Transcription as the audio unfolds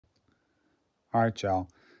All right, y'all.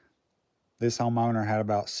 This homeowner had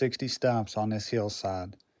about 60 stumps on this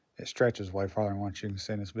hillside. It stretches way farther than what you can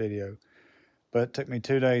see in this video. But it took me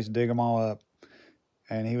 2 days to dig them all up,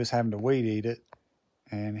 and he was having to weed eat it,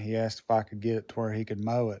 and he asked if I could get it to where he could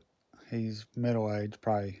mow it. He's middle-aged,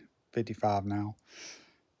 probably 55 now,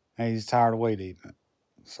 and he's tired of weed eating it.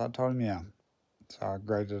 So I told him, yeah. So I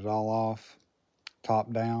graded it all off,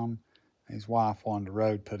 top down. His wife wanted a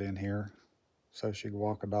road put in here so she could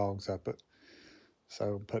walk the dogs up it.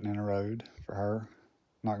 So putting in a road for her.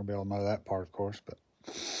 Not gonna be able to mow that part, of course, but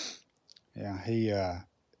yeah,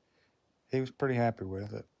 he was pretty happy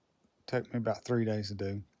with it. Took me about 3 days to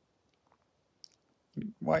do.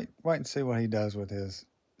 Wait and see what he does with his.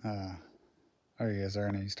 There he is there,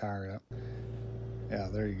 and he's tired up. Yeah,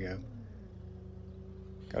 there you go.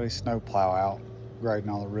 Got his snow plow out, grading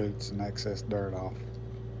all the roots and excess dirt off.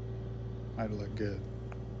 Made it look good.